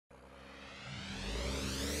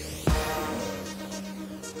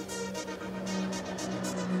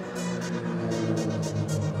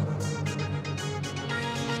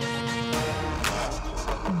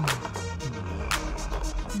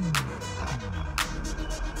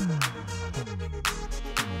Hi,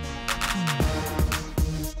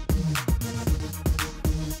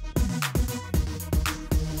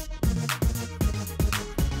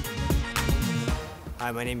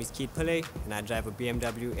 my name is Petrolheads and I drive a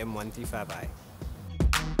BMW M135i.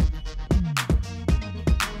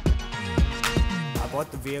 I bought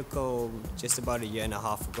the vehicle just about a year and a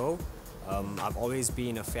half ago. I've always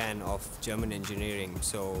been a fan of German engineering,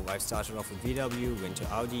 so I started off with VW, went to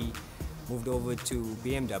Audi, moved over to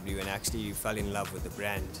BMW and actually fell in love with the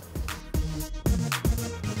brand.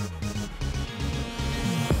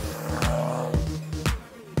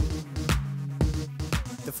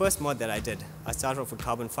 The first mod that I did, I started off with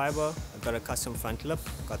carbon fiber, I got a custom front lip,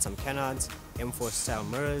 got some canards, M4 style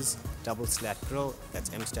mirrors, double slat grille,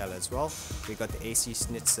 that's M style as well. We got the AC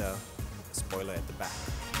Schnitzer spoiler at the back.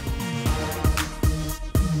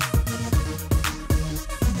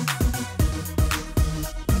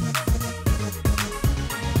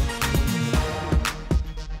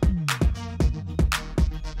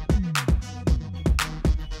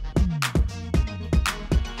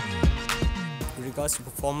 In regards to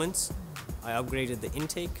performance, I upgraded the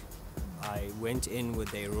intake. I went in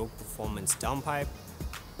with a Rogue Performance downpipe.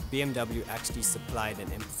 BMW actually supplied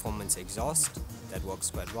an M Performance exhaust that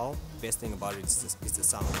works quite well. Best thing about it is the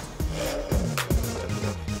sound.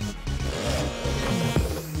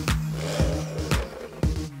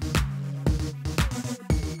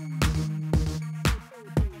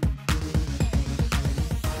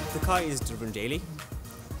 The car is driven daily,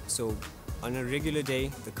 so on a regular day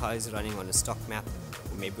the car is running on a stock map,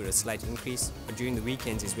 maybe with a slight increase, but during the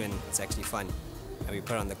weekends is when it's actually fun and we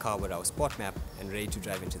put on the car with our sport map and ready to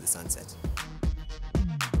drive into the sunset.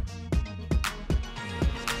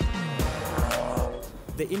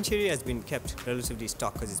 The interior has been kept relatively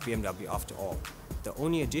stock because it's BMW after all. The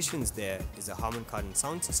only additions there is a Harman Kardon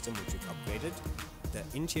sound system which we've upgraded, the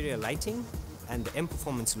interior lighting and the M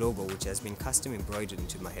Performance logo which has been custom embroidered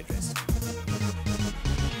into my headrest.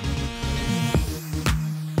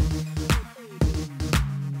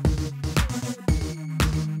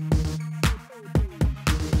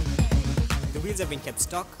 The wheels have been kept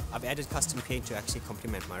stock. I've added custom paint to actually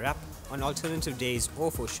complement my wrap. On alternative days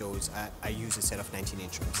or for shows, I use a set of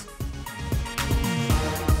 19-inch rims.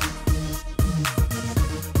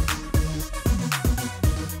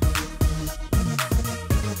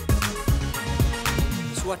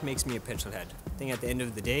 So what makes me a petrolhead? I think at the end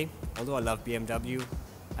of the day, although I love BMW,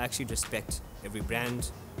 I actually respect every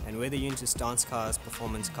brand, and whether you're into stance cars,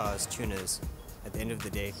 performance cars, tuners, at the end of the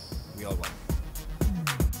day, we all won.